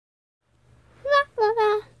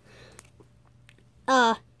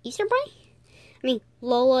Easter Bunny? I mean,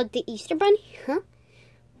 Lola the Easter Bunny? Huh?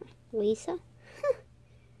 Lisa? Huh.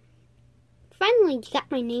 Finally, you got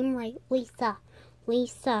my name right. Lisa.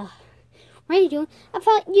 Lisa. What are you doing? I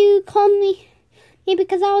thought you called me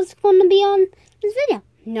because I was going to be on this video.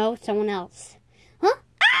 No, someone else. Huh?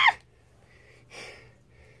 Ah!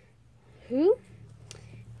 Who?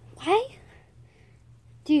 Why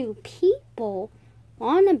do people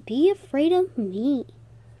want to be afraid of me?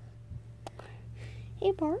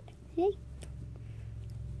 Hey, Bart. Hey.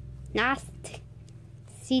 Nice to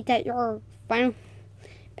see that you're finally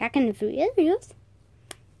back in the videos.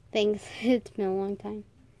 Thanks. It's been a long time.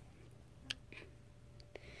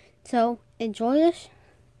 So, enjoy this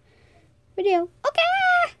video. Okay!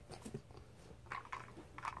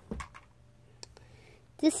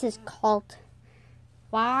 This is called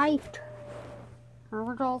Why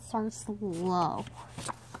Turtles Are Slow.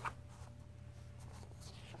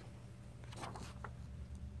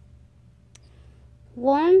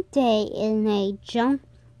 One day in a jungle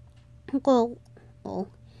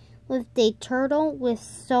lived a turtle with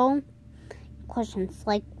so questions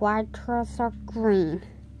like why turtles are green.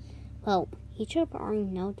 Well, you should already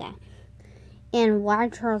know that. And why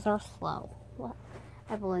turtles are slow. Well,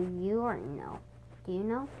 I believe you already know. Do you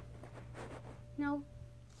know? No?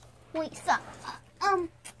 Wait, stop.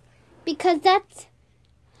 Because that's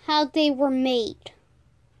how they were made.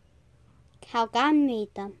 How God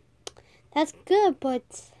made them. That's good,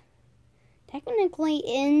 but technically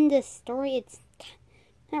in the story, it's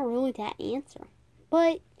not really that answer.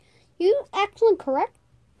 But you actually correct.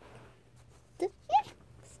 Yeah.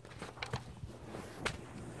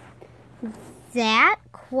 That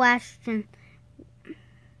question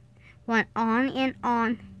went on,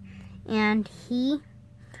 and he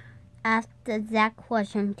asked that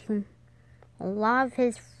question to a lot of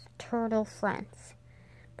his turtle friends,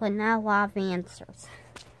 but not a lot of answers.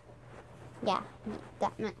 Yeah,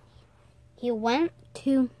 that meant he went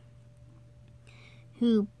to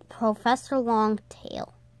Professor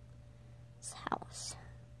Longtail's house.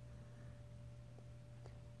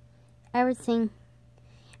 Everything,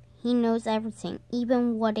 he knows everything,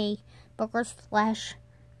 even what a booger's flesh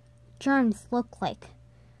germs look like.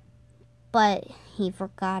 But he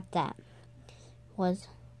forgot that was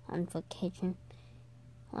on vacation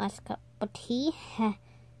in Alaska. But he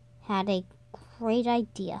had a great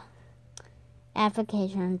idea. At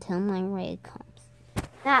vacation until my Ray comes.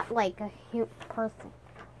 Not like a person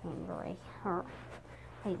named Ray or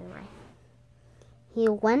Ray. He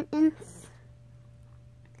went inside.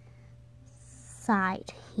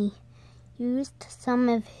 He used some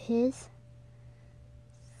of his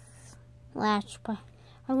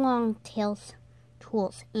Longtail's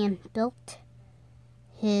tools and built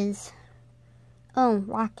his own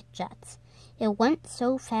rocket jets. It went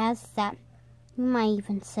so fast that you might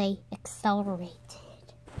even say accelerated.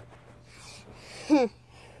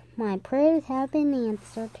 My prayers have been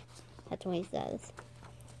answered. That's what he says.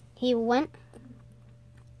 He went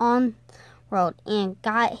on the road and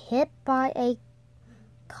got hit by a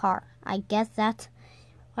car. I guess that's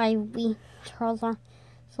why we turtles are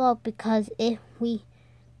slow, because if you're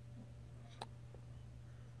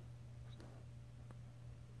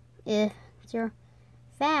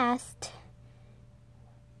fast,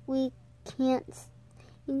 we can't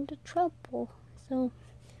into trouble. So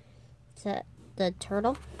the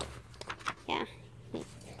turtle, yeah.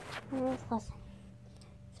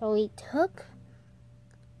 So he took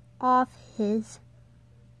off his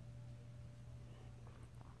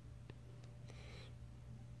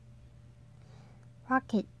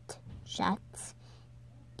rocket jets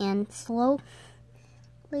and slowly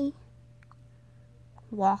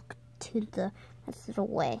walked to the rest of the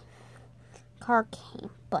way. Car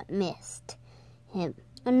came, but missed him.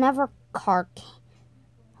 Another car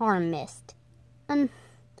missed. And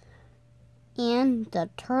the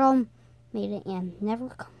turtle made it and never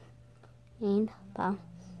complained about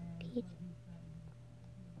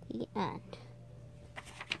the end.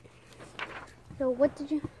 So what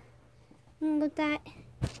did you look at?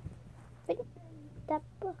 That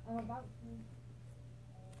book.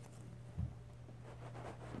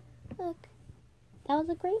 Look, that was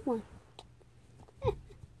a great one.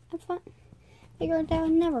 I thought figured that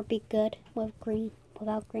would never be good without green.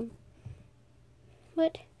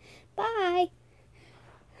 But bye.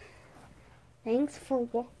 Thanks for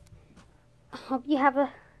I hope you had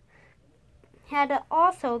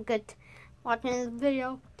also good watching this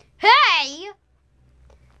video. Hey!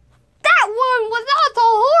 That one was also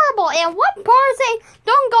horrible. And one person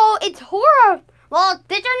don't go, it's horrible. Well,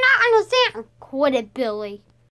 did you not understand? Quit it, Billy.